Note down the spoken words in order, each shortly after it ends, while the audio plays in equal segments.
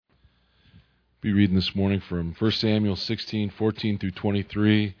Be reading this morning from 1 Samuel 16:14 through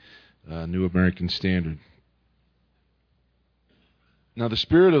 23, New American Standard. Now the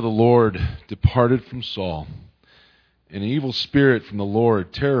Spirit of the Lord departed from Saul, and an evil spirit from the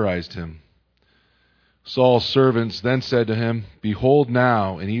Lord terrorized him. Saul's servants then said to him, "Behold,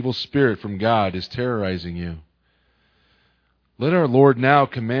 now an evil spirit from God is terrorizing you. Let our Lord now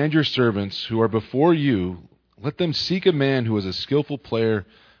command your servants who are before you, let them seek a man who is a skillful player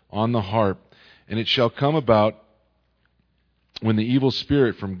on the harp, and it shall come about when the evil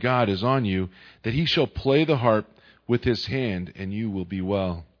spirit from God is on you, that he shall play the harp with his hand, and you will be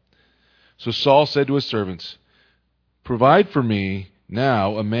well." So Saul said to his servants, "Provide for me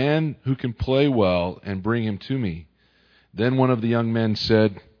now a man who can play well, and bring him to me." Then one of the young men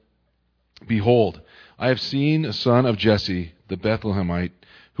said, "Behold, I have seen a son of Jesse, the Bethlehemite,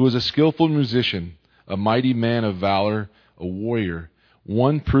 who is a skillful musician, a mighty man of valor, a warrior,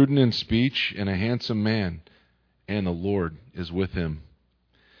 one prudent in speech, and a handsome man, and the Lord is with him."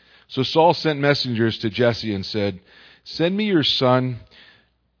 So Saul sent messengers to Jesse and said, "Send me your son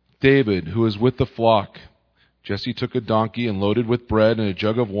David, who is with the flock." Jesse took a donkey and loaded with bread and a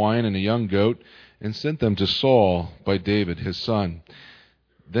jug of wine and a young goat, and sent them to Saul by David his son.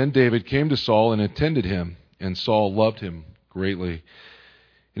 Then David came to Saul and attended him, and Saul loved him greatly.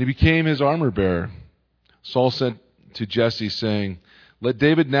 And he became his armor-bearer. Saul sent to Jesse, saying, "Let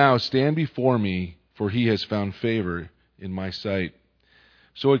David now stand before me, for he has found favor in my sight."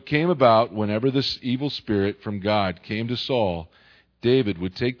 So it came about, whenever this evil spirit from God came to Saul, David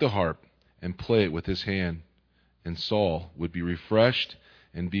would take the harp and play it with his hand, and Saul would be refreshed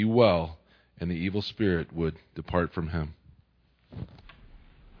and be well, and the evil spirit would depart from him.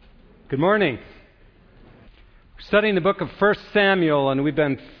 Good morning. We're studying the book of 1 Samuel, and we've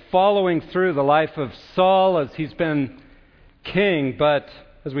been following through the life of Saul as he's been king. But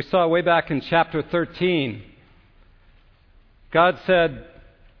as we saw way back in chapter 13, God said,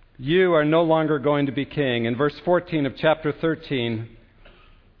 "You are no longer going to be king." In verse 14 of chapter 13,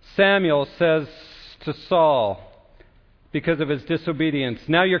 Samuel says to Saul, because of his disobedience,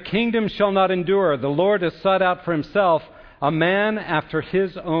 "Now your kingdom shall not endure. The Lord has sought out for himself a man after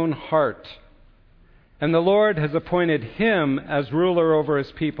his own heart. And the Lord has appointed him as ruler over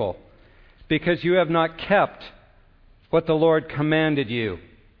his people, because you have not kept what the Lord commanded you."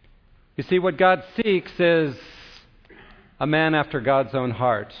 You see, what God seeks is a man after God's own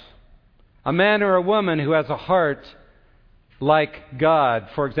heart. A man or a woman who has a heart like God.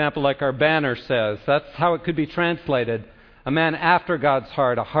 For example, like our banner says. That's how it could be translated. A man after God's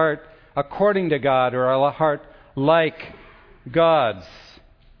heart, a heart according to God, or a heart like God's.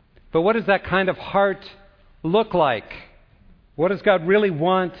 But what does that kind of heart look like? What does God really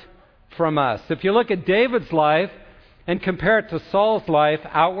want from us? If you look at David's life and compare it to Saul's life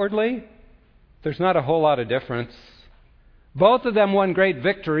outwardly, there's not a whole lot of difference. Both of them won great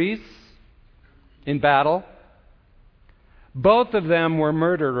victories in battle. Both of them were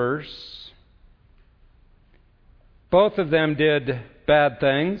murderers. Both of them did bad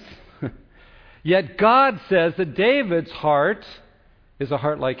things. Yet God says that David's heart is a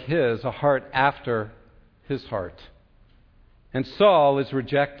heart like his, a heart after his heart. And Saul is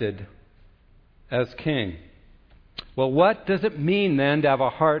rejected as king. Well, what does it mean then to have a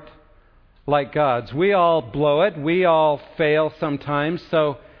heart like God's? We all blow it. We all fail sometimes.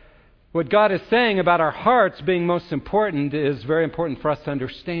 So what God is saying about our hearts being most important is very important for us to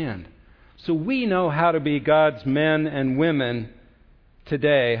understand. So we know how to be God's men and women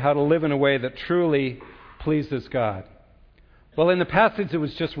today, how to live in a way that truly pleases God. Well, in the passage that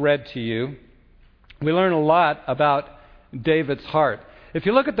was just read to you, we learn a lot about David's heart. If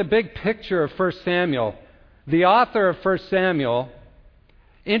you look at the big picture of 1 Samuel, the author of 1 Samuel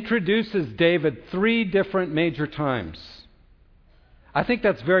introduces David 3 different major times. I think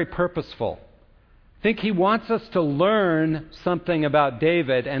that's very purposeful. I think he wants us to learn something about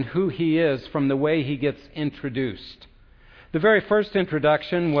David and who he is from the way he gets introduced. The very first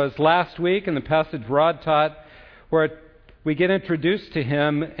introduction was last week in the passage Rod taught, where we get introduced to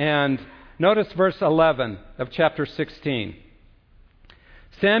him, and notice verse 11 of chapter 16.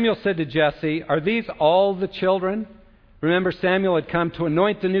 Samuel said to Jesse, "Are these all the children?" Remember, Samuel had come to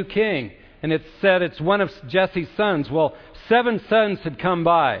anoint the new king, and it said it's one of Jesse's sons. Well, 7 sons had come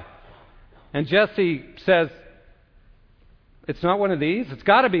by. And Jesse says, "It's not one of these. It's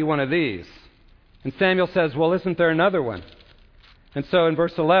got to be one of these." And Samuel says, "Well, isn't there another one?" And so in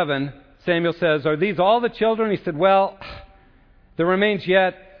verse 11, Samuel says, "Are these all the children?" He said, "Well, there remains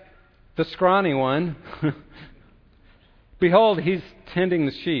yet the scrawny one. Behold, he's tending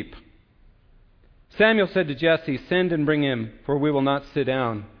the sheep." Samuel said to Jesse, "Send and bring him, for we will not sit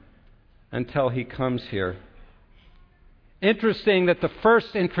down until he comes here. Interesting that the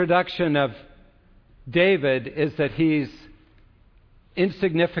first introduction of David is that he's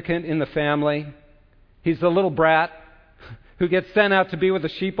insignificant in the family. He's the little brat who gets sent out to be with the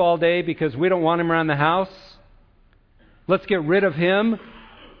sheep all day because we don't want him around the house. Let's get rid of him.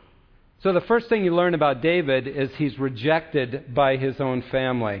 So the first thing you learn about David is he's rejected by his own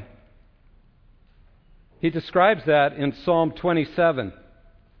family. He describes that in Psalm 27.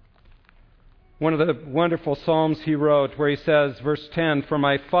 One of the wonderful psalms he wrote where he says, verse 10, "For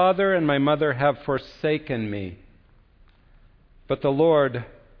my father and my mother have forsaken me, but the Lord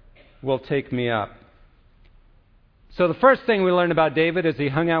will take me up." So the first thing we learn about David is he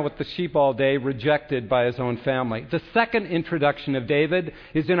hung out with the sheep all day, rejected by his own family. The second introduction of David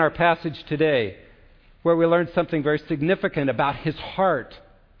is in our passage today, where we learn something very significant about his heart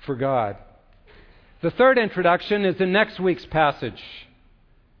for God. The third introduction is in next week's passage,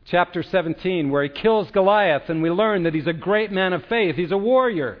 chapter 17, where he kills Goliath, and we learn that he's a great man of faith. He's a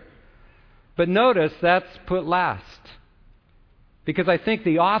warrior. But notice that's put last, because I think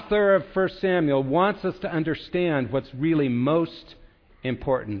the author of 1 Samuel wants us to understand what's really most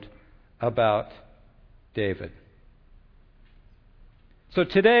important about David. So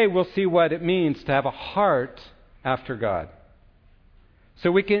today we'll see what it means to have a heart after God. So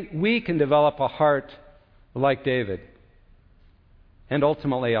we can develop a heart like David, and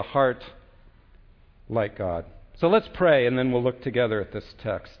ultimately a heart like God. So let's pray, and then we'll look together at this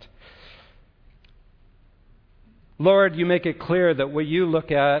text. Lord, you make it clear that what you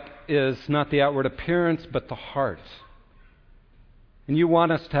look at is not the outward appearance, but the heart. And you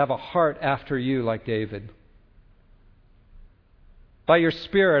want us to have a heart after you like David. By your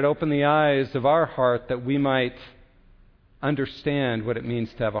Spirit, open the eyes of our heart that we might understand what it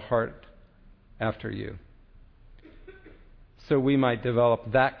means to have a heart after you, so we might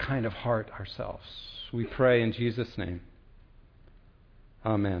develop that kind of heart ourselves. We pray in Jesus' name.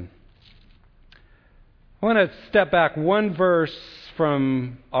 Amen. I want to step back one verse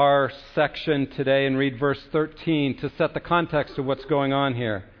from our section today and read verse 13 to set the context of what's going on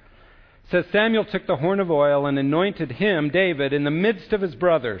here. It says, "Samuel took the horn of oil and anointed him, David, in the midst of his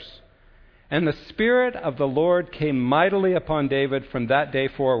brothers. And the Spirit of the Lord came mightily upon David from that day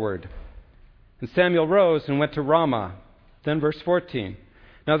forward. And Samuel rose and went to Ramah." Then verse 14.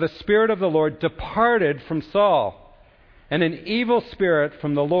 "Now the Spirit of the Lord departed from Saul, and an evil spirit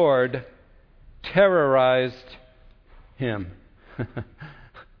from the Lord terrorized him."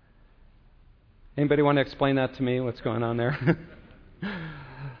 Anybody want to explain that to me? What's going on there?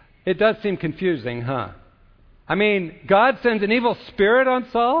 It does seem confusing, huh? I mean, God sends an evil spirit on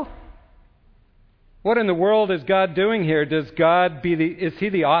Saul? What in the world is God doing here? Is he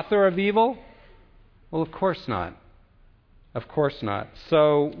the author of evil? Well, of course not. Of course not.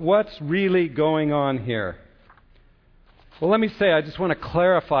 So what's really going on here? Well, let me say, I just want to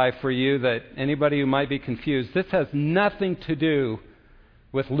clarify for you that anybody who might be confused, this has nothing to do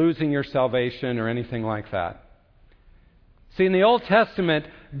with losing your salvation or anything like that. See, in the Old Testament,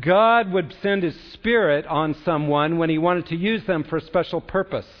 God would send His Spirit on someone when He wanted to use them for a special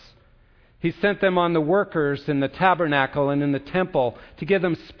purpose. He sent them on the workers in the tabernacle and in the temple to give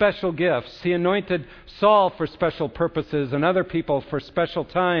them special gifts. He anointed Saul for special purposes and other people for special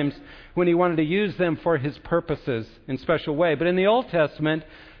times when He wanted to use them for His purposes in special way. But in the Old Testament,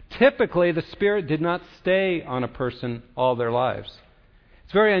 typically the Spirit did not stay on a person all their lives.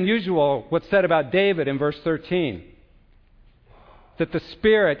 It's very unusual what's said about David in verse 13, that the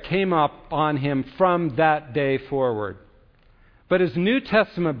Spirit came up on him from that day forward. But as New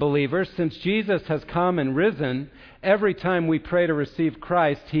Testament believers, since Jesus has come and risen, every time we pray to receive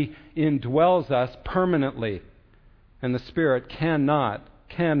Christ, He indwells us permanently. And the Spirit cannot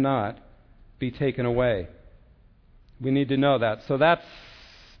be taken away. We need to know that. So that's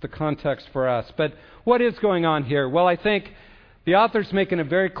the context for us. But what is going on here? Well, I think the author's making it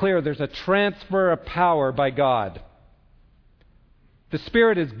very clear there's a transfer of power by God. The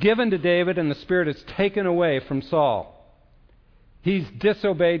Spirit is given to David and the Spirit is taken away from Saul. He's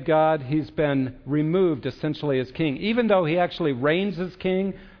disobeyed God. He's been removed essentially as king. Even though he actually reigns as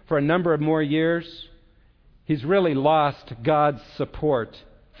king for a number of more years, he's really lost God's support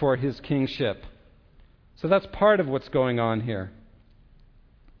for his kingship. So that's part of what's going on here.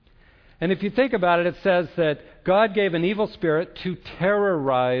 And if you think about it, it says that God gave an evil spirit to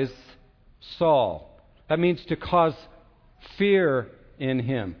terrorize Saul. That means to cause fear in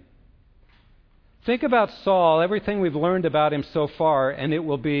him. Think about Saul, everything we've learned about him so far, and it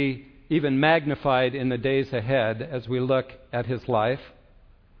will be even magnified in the days ahead as we look at his life.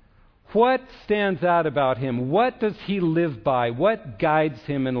 What stands out about him? What does he live by? What guides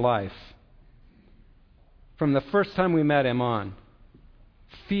him in life? from the first time we met him on.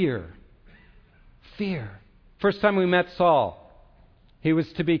 Fear. Fear. First time we met Saul, he was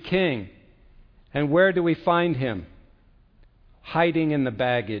to be king. And where do we find him? Hiding in the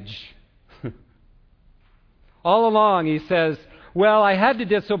baggage. All along he says, well, I had to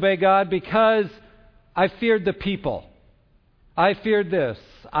disobey God because I feared the people. I feared this.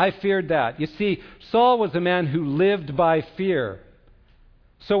 I feared that. You see, Saul was a man who lived by fear.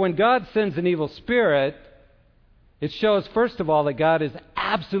 So when God sends an evil spirit, it shows, first of all, that God is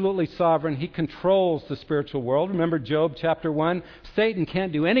absolutely sovereign. He controls the spiritual world. Remember Job chapter 1? Satan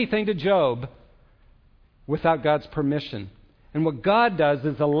can't do anything to Job without God's permission. And what God does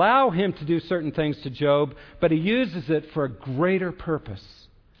is allow him to do certain things to Job, but he uses it for a greater purpose.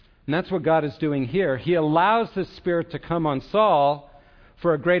 And that's what God is doing here. He allows this spirit to come on Saul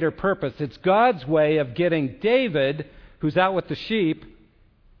for a greater purpose. It's God's way of getting David, who's out with the sheep,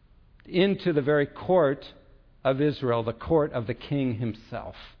 into the very court of Israel, the court of the king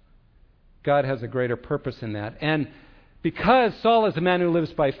himself. God has a greater purpose in that. And because Saul is a man who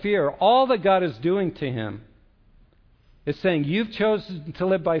lives by fear, all that God is doing to him is saying, you've chosen to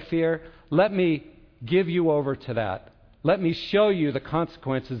live by fear, let me give you over to that. Let me show you the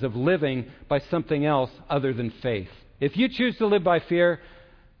consequences of living by something else other than faith. If you choose to live by fear,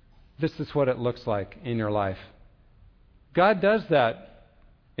 this is what it looks like in your life. God does that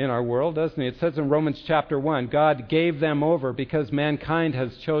in our world, doesn't he? It says in Romans chapter 1, God gave them over because mankind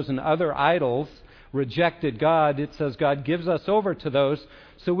has chosen other idols, rejected God. It says God gives us over to those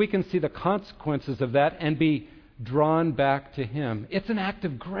so we can see the consequences of that and be drawn back to him. It's an act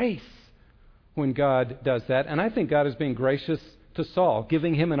of grace when God does that. And I think God is being gracious to Saul,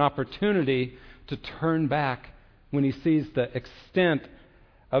 giving him an opportunity to turn back when he sees the extent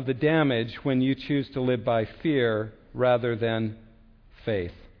of the damage when you choose to live by fear rather than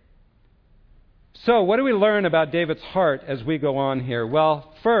faith. So, what do we learn about David's heart as we go on here?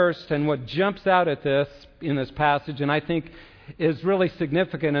 Well, first, and what jumps out at this in this passage, and I think is really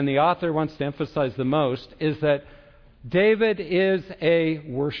significant and the author wants to emphasize the most, is that David is a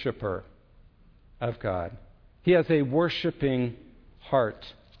worshiper of God. He has a worshiping heart.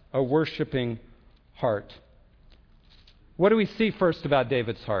 A worshiping heart. What do we see first about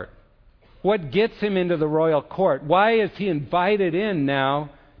David's heart? What gets him into the royal court? Why is he invited in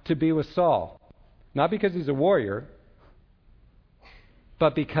now to be with Saul? Not because he's a warrior,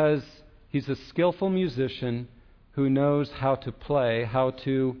 but because he's a skillful musician who knows how to play, how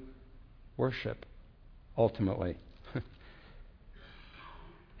to worship, ultimately.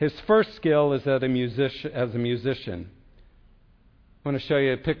 His first skill is as a musician. I want to show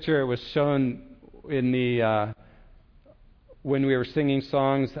you a picture. It was shown in the when we were singing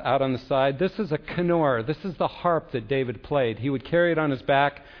songs out on the side. This is a kinnor. This is the harp that David played. He would carry it on his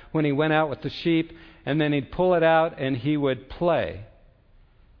back when he went out with the sheep, and then he'd pull it out and he would play.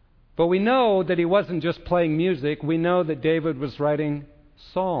 But we know that he wasn't just playing music. We know that David was writing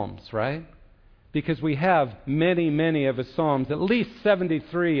psalms, right? Because we have many, many of his psalms. At least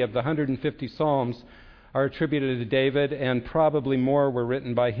 73 of the 150 psalms are attributed to David, and probably more were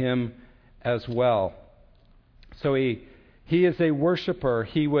written by him as well. So he is a worshiper.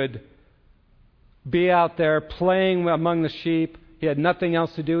 He would be out there playing among the sheep. He had nothing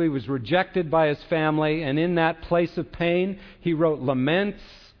else to do. He was rejected by his family, and in that place of pain, he wrote laments.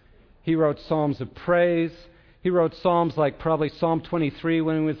 He wrote psalms of praise. He wrote psalms like probably Psalm 23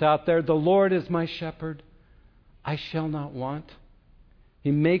 when he was out there. The Lord is my shepherd. I shall not want. He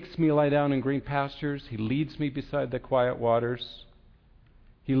makes me lie down in green pastures. He leads me beside the quiet waters.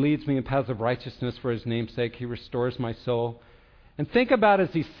 He leads me in paths of righteousness for his name's sake. He restores my soul. And think about as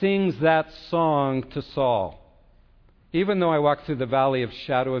he sings that song to Saul. Even though I walk through the valley of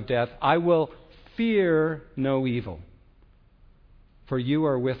shadow of death, I will fear no evil. For you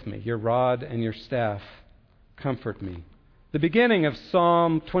are with me. Your rod and your staff comfort me. The beginning of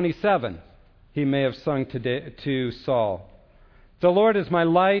Psalm 27, he may have sung to Saul. The Lord is my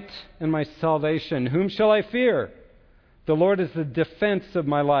light and my salvation. Whom shall I fear? The Lord is the defense of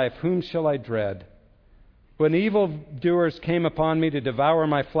my life. Whom shall I dread? When evildoers came upon me to devour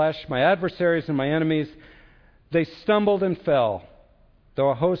my flesh, my adversaries and my enemies, they stumbled and fell.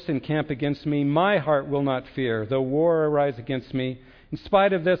 Though a host encamp against me, my heart will not fear. Though war arise against me, in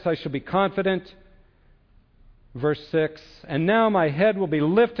spite of this I shall be confident. Verse 6, and now my head will be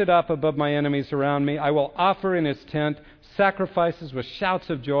lifted up above my enemies around me. I will offer in his tent sacrifices with shouts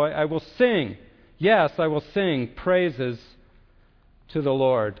of joy. I will sing, yes, I will sing praises to the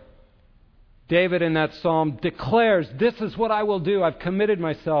Lord. David in that psalm declares, this is what I will do. I've committed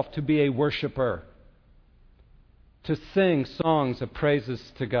myself to be a worshiper. to sing songs of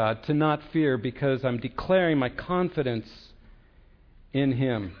praises to God, to not fear because I'm declaring my confidence in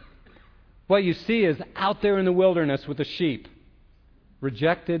Him. What you see is out there in the wilderness with the sheep,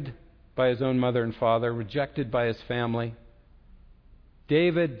 rejected by his own mother and father, rejected by his family.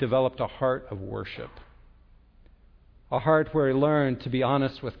 David developed a heart of worship, a heart where he learned to be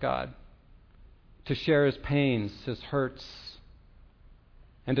honest with God, to share his pains, his hurts,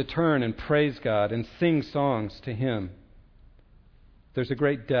 and to turn and praise God and sing songs to Him. There's a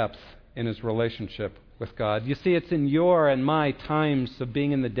great depth in his relationship with God. You see, it's in your and my times of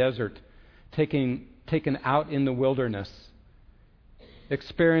being in the desert, taken out in the wilderness,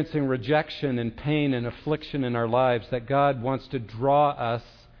 experiencing rejection and pain and affliction in our lives, that God wants to draw us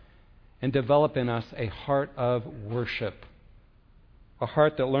and develop in us a heart of worship, a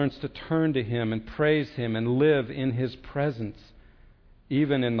heart that learns to turn to Him and praise Him and live in His presence,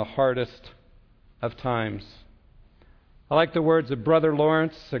 even in the hardest of times. I like the words of Brother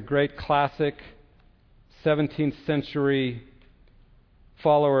Lawrence, a great classic 17th century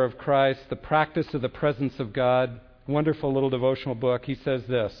follower of Christ, The Practice of the Presence of God, wonderful little devotional book. He says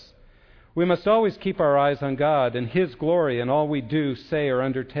this: "We must always keep our eyes on God and His glory in all we do, say, or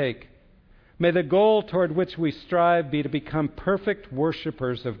undertake. May the goal toward which we strive be to become perfect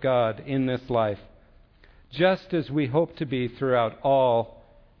worshipers of God in this life, just as we hope to be throughout all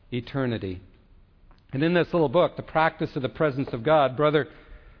eternity." And in this little book, The Practice of the Presence of God, Brother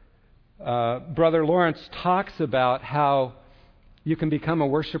Lawrence talks about how you can become a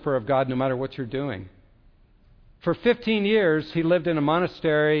worshiper of God no matter what you're doing. For 15 years, he lived in a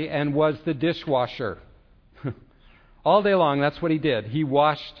monastery and was the dishwasher. All day long, that's what he did. He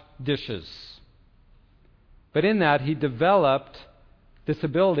washed dishes. But in that, he developed this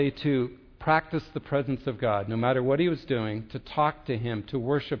ability to practice the presence of God, no matter what he was doing, to talk to Him, to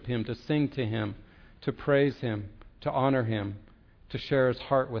worship Him, to sing to Him, to praise Him, to honor Him, to share his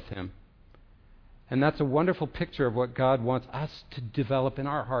heart with Him. And that's a wonderful picture of what God wants us to develop in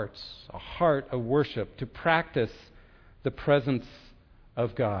our hearts, a heart of worship, to practice the presence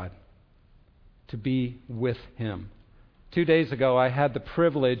of God, to be with Him. 2 days ago, I had the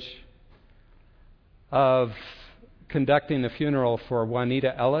privilege of conducting the funeral for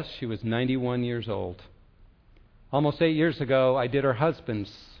Juanita Ellis. She was 91 years old. Almost 8 years ago, I did her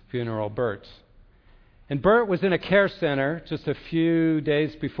husband's funeral, Bert. And Bert was in a care center just a few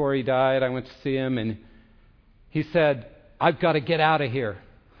days before he died. I went to see him, and he said, "I've got to get out of here."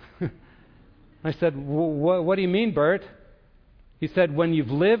 I said, "What do you mean, Bert?" He said, "When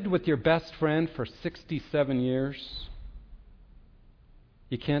you've lived with your best friend for 67 years,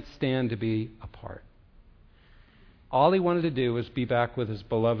 you can't stand to be apart." All he wanted to do was be back with his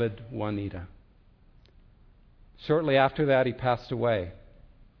beloved Juanita. Shortly after that, he passed away.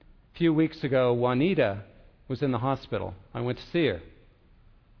 A few weeks ago, Juanita was in the hospital. I went to see her.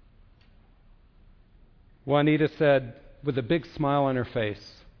 Juanita said, with a big smile on her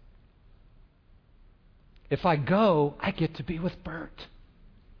face, "If I go, I get to be with Bert.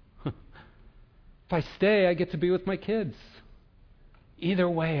 If I stay, I get to be with my kids. Either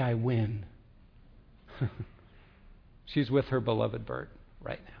way, I win." She's with her beloved Bert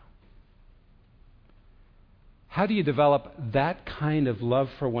right now. How do you develop that kind of love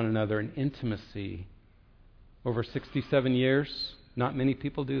for one another and intimacy over 67 years? Not many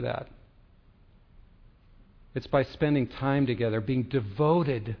people do that. It's by spending time together, being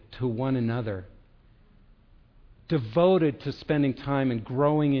devoted to one another, devoted to spending time and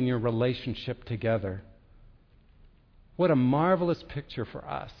growing in your relationship together. What a marvelous picture for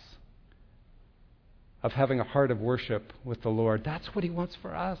us of having a heart of worship with the Lord. That's what He wants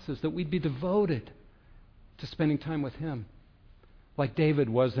for us, is that we'd be devoted to spending time with Him, like David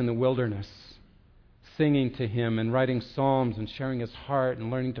was in the wilderness, singing to Him and writing psalms and sharing his heart and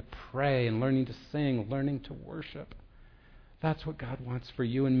learning to pray and learning to sing, learning to worship. That's what God wants for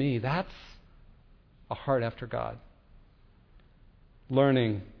you and me. That's a heart after God.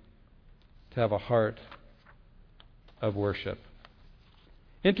 Learning to have a heart of worship.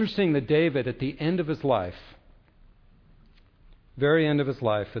 Interesting that David, at the end of his life, very end of his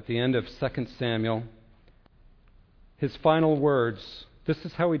life, at the end of 2 Samuel, his final words, this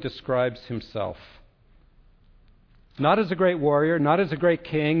is how he describes himself. Not as a great warrior, not as a great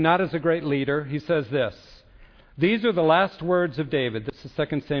king, not as a great leader. He says this. These are the last words of David. This is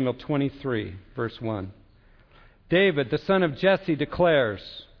 2 Samuel 23, verse 1. David, the son of Jesse, declares,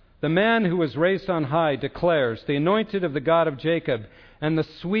 the man who was raised on high declares, the anointed of the God of Jacob and the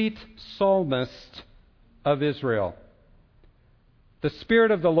sweet psalmist of Israel. The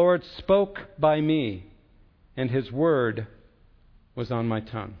Spirit of the Lord spoke by me, and His word was on my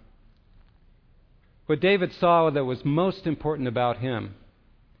tongue. What David saw that was most important about him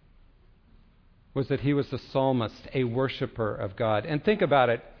was that he was a psalmist, a worshiper of God. And think about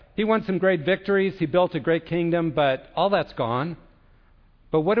it. He won some great victories. He built a great kingdom, but all that's gone.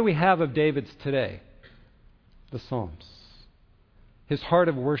 But what do we have of David's today? The Psalms. His heart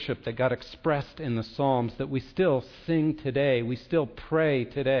of worship that got expressed in the Psalms that we still sing today. We still pray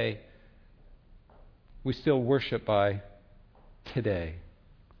today. We still worship by today.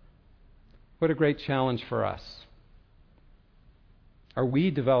 What a great challenge for us. Are we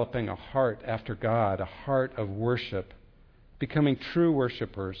developing a heart after God, a heart of worship, becoming true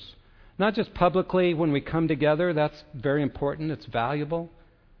worshipers? Not just publicly when we come together, that's very important, it's valuable,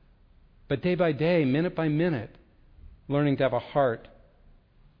 but day by day, minute by minute, learning to have a heart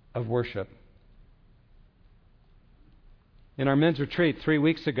of worship. In our men's retreat 3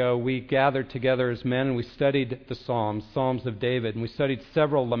 weeks ago, we gathered together as men and we studied the Psalms, Psalms of David, and we studied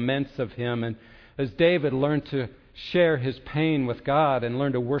several laments of him. And as David learned to share his pain with God and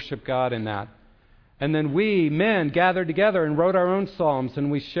learn to worship God in that. And then we, men, gathered together and wrote our own Psalms, and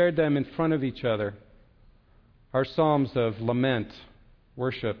we shared them in front of each other. Our Psalms of lament,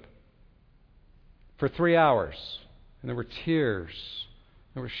 worship, for 3 hours. And there were tears.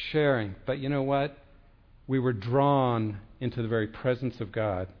 There was sharing. But you know what? We were drawn into the very presence of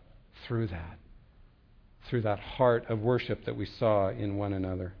God through that heart of worship that we saw in one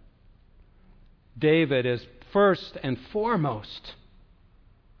another. David is first and foremost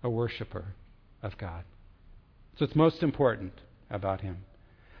a worshiper of God. So it's most important about him.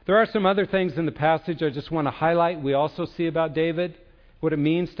 There are some other things in the passage I just want to highlight. We also see about David, what it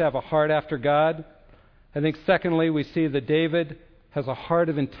means to have a heart after God. I think secondly, we see that David has a heart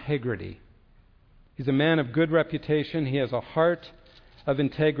of integrity. He's a man of good reputation. He has a heart of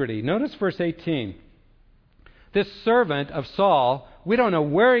integrity. Notice verse 18. This servant of Saul, we don't know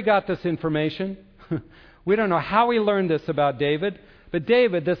where he got this information. We don't know how he learned this about David. But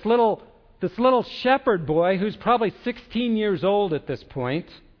David, this little shepherd boy who's probably 16 years old at this point,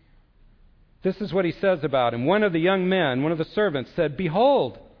 this is what he says about him. One of the young men, one of the servants, said,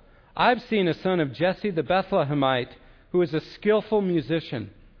 "Behold, I've seen a son of Jesse the Bethlehemite who is a skillful musician,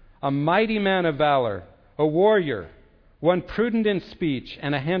 a mighty man of valor, a warrior, one prudent in speech,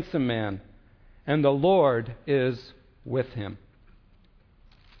 and a handsome man, and the Lord is with him."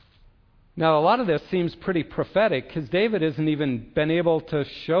 Now, a lot of this seems pretty prophetic because David hasn't even been able to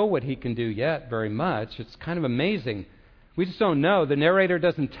show what he can do yet very much. It's kind of amazing. We just don't know. The narrator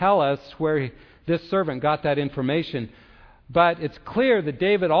doesn't tell us where this servant got that information. But it's clear that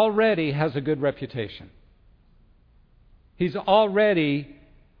David already has a good reputation. He's already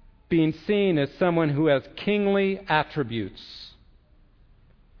being seen as someone who has kingly attributes.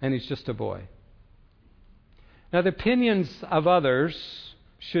 And he's just a boy. Now, the opinions of others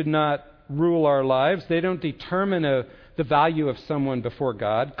should not rule our lives. They don't determine the value of someone before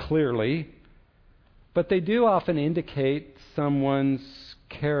God, clearly. But they do often indicate someone's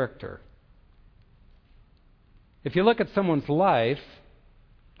character. If you look at someone's life,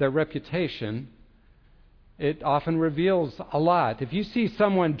 their reputation, it often reveals a lot. If you see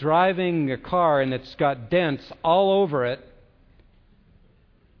someone driving a car and it's got dents all over it,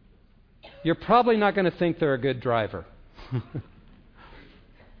 you're probably not going to think they're a good driver.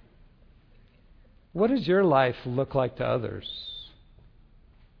 What does your life look like to others?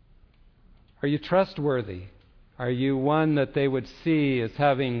 Are you trustworthy? Are you one that they would see as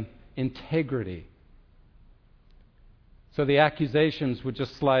having integrity? So the accusations would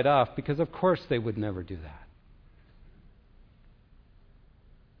just slide off because, of course, they would never do that.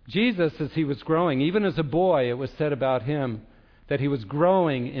 Jesus, as he was growing, even as a boy, it was said about him that he was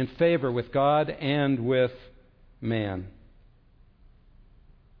growing in favor with God and with man.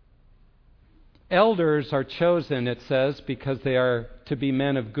 Elders are chosen, it says, because they are to be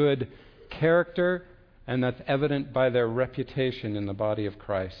men of good character, and that's evident by their reputation in the body of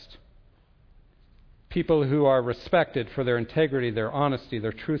Christ. People who are respected for their integrity, their honesty,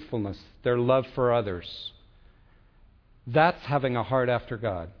 their truthfulness, their love for others. That's having a heart after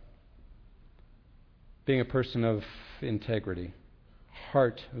God. Being a person of integrity.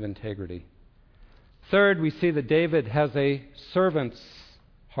 Heart of integrity. Third, we see that David has a servant's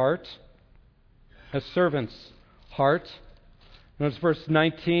heart. A servant's heart. Notice verse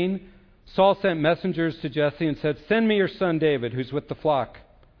 19. Saul sent messengers to Jesse and said, "Send me your son David, who's with the flock."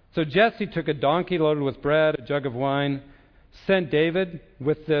 So Jesse took a donkey loaded with bread, a jug of wine, sent David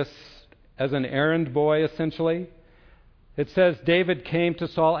with this as an errand boy, essentially. It says David came to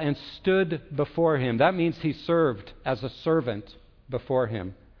Saul and stood before him. That means he served as a servant before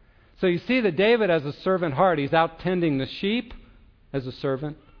him. So you see that David has a servant heart. He's out tending the sheep as a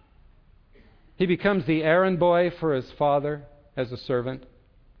servant. He becomes the errand boy for his father as a servant.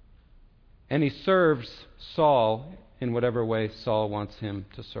 And he serves Saul in whatever way Saul wants him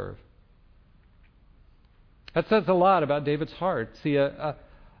to serve. That says a lot about David's heart. See, a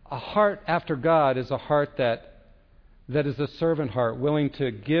heart after God is a heart that is a servant heart, willing to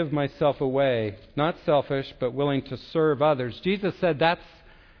give myself away, not selfish, but willing to serve others. Jesus said that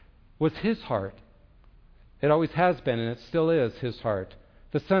was his heart. It always has been, and it still is his heart.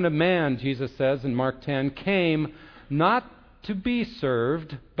 The Son of Man, Jesus says in Mark 10, came not to be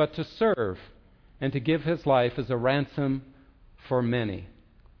served, but to serve, and to give his life as a ransom for many.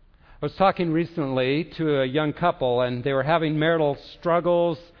 I was talking recently to a young couple, and they were having marital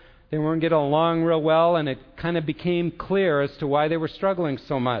struggles. They weren't getting along real well, and it kind of became clear as to why they were struggling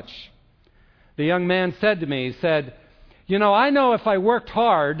so much. The young man said to me, he said, I know if I worked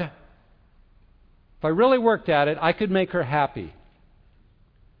hard, if I really worked at it, I could make her happy.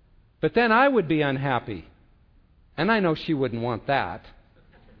 But then I would be unhappy. And I know she wouldn't want that.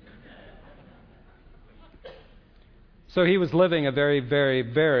 So he was living a very, very,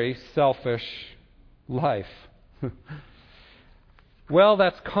 very selfish life. Well,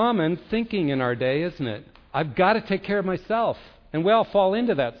 that's common thinking in our day, isn't it? I've got to take care of myself. And we all fall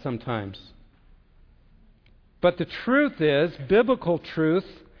into that sometimes. But the truth is, biblical truth,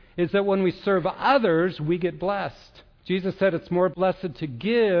 is that when we serve others, we get blessed. Jesus said it's more blessed to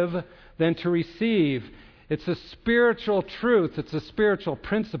give than to receive. It's a spiritual truth. It's a spiritual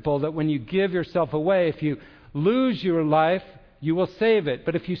principle that when you give yourself away, if you lose your life, you will save it.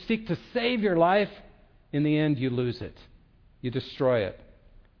 But if you seek to save your life, in the end you lose it. You destroy it.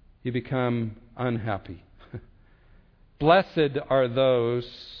 You become unhappy. Blessed are those,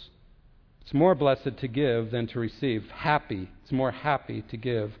 it's more blessed to give than to receive. Happy, it's more happy to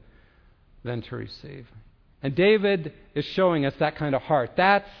give than to receive. And David is showing us that kind of heart.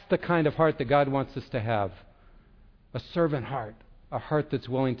 That's the kind of heart that God wants us to have. A servant heart. A heart that's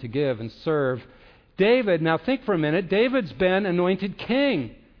willing to give and serve. David, now think for a minute, David's been anointed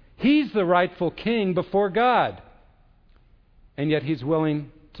king. He's the rightful king before God. And yet he's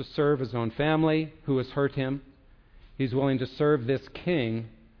willing to serve his own family who has hurt him. He's willing to serve this king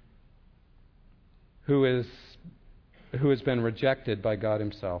who has been rejected by God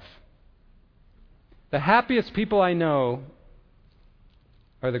himself. The happiest people I know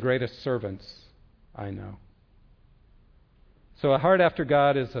are the greatest servants I know. So a heart after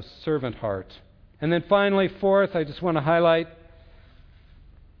God is a servant heart. And then finally, fourth, I just want to highlight,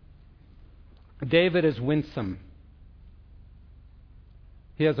 David is winsome.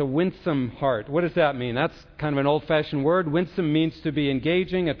 He has a winsome heart. What does that mean? That's kind of an old-fashioned word. Winsome means to be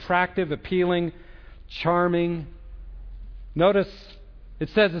engaging, attractive, appealing, charming. Notice it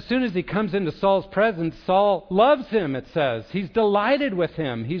says as soon as he comes into Saul's presence, Saul loves him, it says. He's delighted with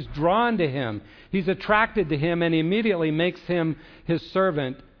him. He's drawn to him. He's attracted to him, and he immediately makes him his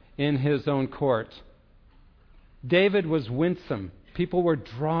servant in his own court. David was winsome. People were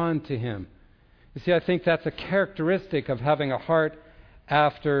drawn to him. You see, I think that's a characteristic of having a heart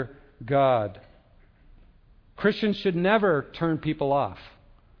after God. Christians should never turn people off.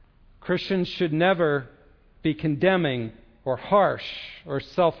 Christians should never be condemning or harsh or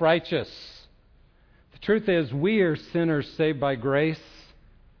self-righteous. The truth is, we are sinners saved by grace,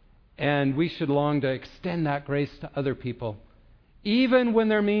 and we should long to extend that grace to other people, even when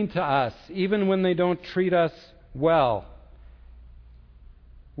they're mean to us, even when they don't treat us well.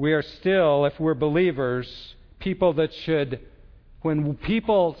 We are still, if we're believers, people that should, when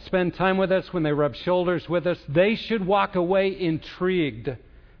people spend time with us, when they rub shoulders with us, they should walk away intrigued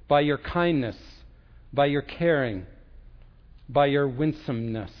by your kindness, by your caring, by your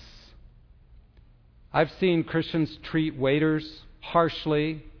winsomeness. I've seen Christians treat waiters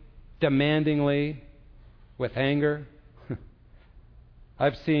harshly, demandingly, with anger.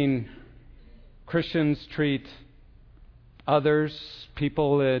 I've seen Christians treat others,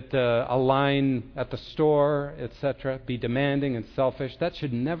 people at a line at the store, etc., be demanding and selfish. That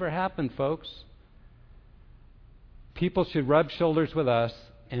should never happen, folks. People should rub shoulders with us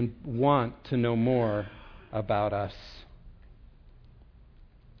and want to know more about us.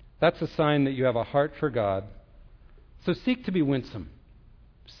 That's a sign that you have a heart for God. So seek to be winsome.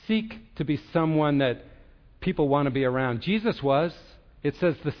 Seek to be someone that people want to be around. Jesus was. It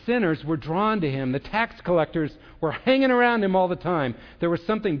says the sinners were drawn to him. The tax collectors were hanging around him all the time. There was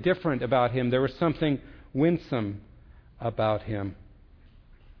something different about him. There was something winsome about him.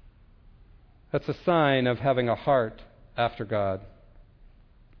 That's a sign of having a heart after God.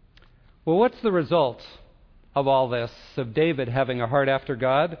 Well, what's the result of all this, of David having a heart after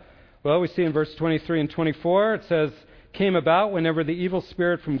God? Well, we see in verse 23 and 24, it says, came about, whenever the evil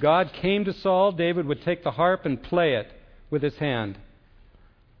spirit from God came to Saul, David would take the harp and play it with his hand.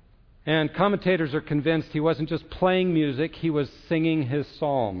 And commentators are convinced he wasn't just playing music, he was singing his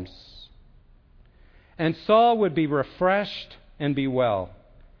psalms. And Saul would be refreshed and be well,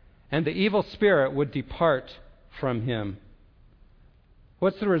 and the evil spirit would depart from him.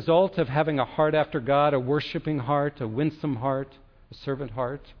 What's the result of having a heart after God, a worshiping heart, a winsome heart, a servant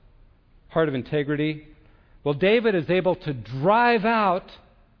heart of integrity? Well, David is able to drive out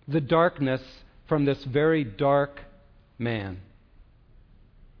the darkness from this very dark man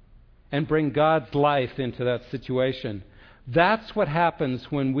and bring God's life into that situation. That's what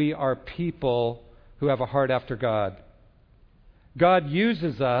happens when we are people who have a heart after God. God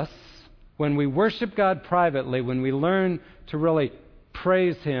uses us when we worship God privately, when we learn to really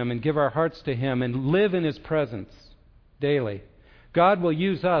praise Him and give our hearts to Him and live in His presence daily. God will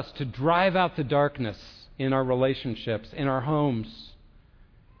use us to drive out the darkness in our relationships, in our homes,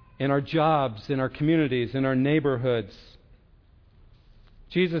 in our jobs, in our communities, in our neighborhoods.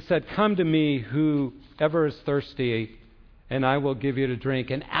 Jesus said, "Come to me, whoever is thirsty, and I will give you to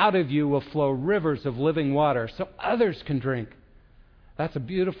drink. And out of you will flow rivers of living water, so others can drink." That's a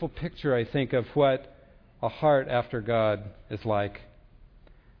beautiful picture, I think, of what a heart after God is like.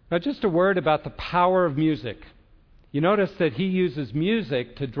 Now, just a word about the power of music. You notice that he uses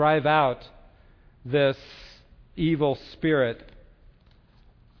music to drive out this evil spirit.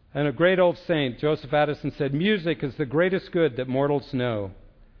 And a great old saint, Joseph Addison, said, "Music is the greatest good that mortals know,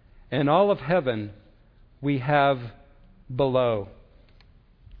 and all of heaven we have below."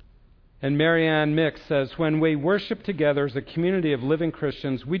 And Marianne Mix says, "When we worship together as a community of living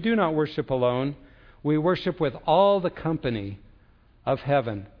Christians, we do not worship alone. We worship with all the company of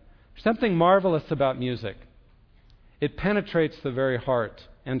heaven." There's something marvelous about music. It penetrates the very heart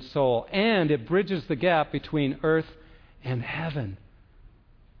and soul, and it bridges the gap between earth and heaven.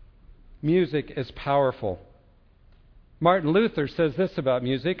 Music is powerful. Martin Luther says this about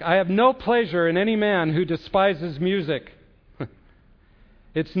music: "I have no pleasure in any man who despises music."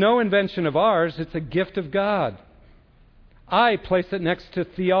 It's no invention of ours, it's a gift of God. I place it next to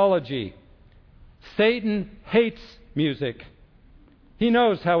theology. Satan hates music. He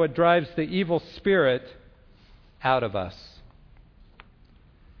knows how it drives the evil spirit out of us.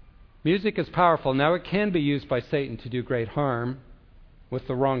 Music is powerful. Now, it can be used by Satan to do great harm with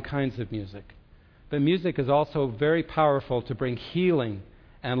the wrong kinds of music. But music is also very powerful to bring healing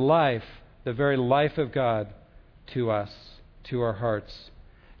and life, the very life of God, to us, to our hearts.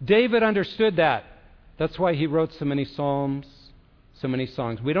 David understood that. That's why he wrote so many psalms, so many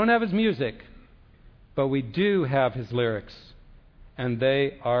songs. We don't have his music, but we do have his lyrics, and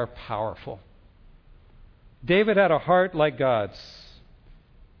they are powerful. David had a heart like God's,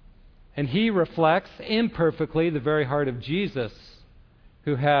 and he reflects imperfectly the very heart of Jesus,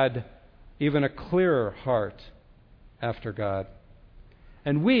 who had even a clearer heart after God.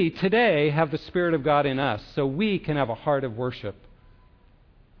 And we today have the Spirit of God in us, so we can have a heart of worship,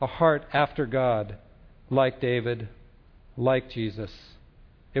 a heart after God, like David, like Jesus,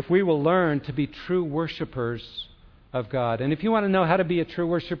 if we will learn to be true worshipers of God. And if you want to know how to be a true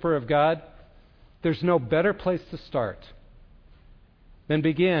worshiper of God, there's no better place to start than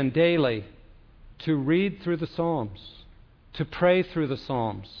begin daily to read through the Psalms, to pray through the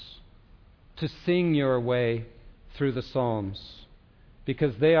Psalms, to sing your way through the Psalms,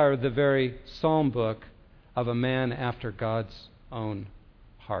 because they are the very psalm book of a man after God's own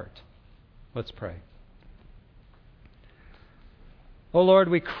heart. Let's pray. Oh Lord,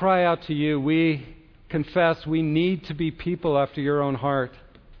 we cry out to you. We confess we need to be people after your own heart.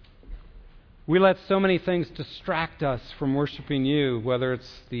 We let so many things distract us from worshiping you, whether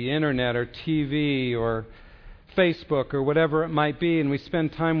it's the internet or TV or Facebook or whatever it might be, and we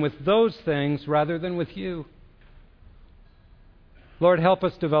spend time with those things rather than with you. Lord, help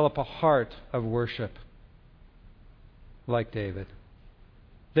us develop a heart of worship like David,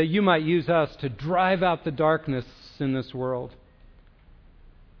 that you might use us to drive out the darkness in this world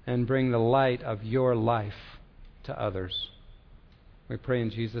and bring the light of your life to others. We pray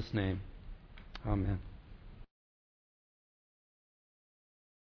in Jesus' name. Amen.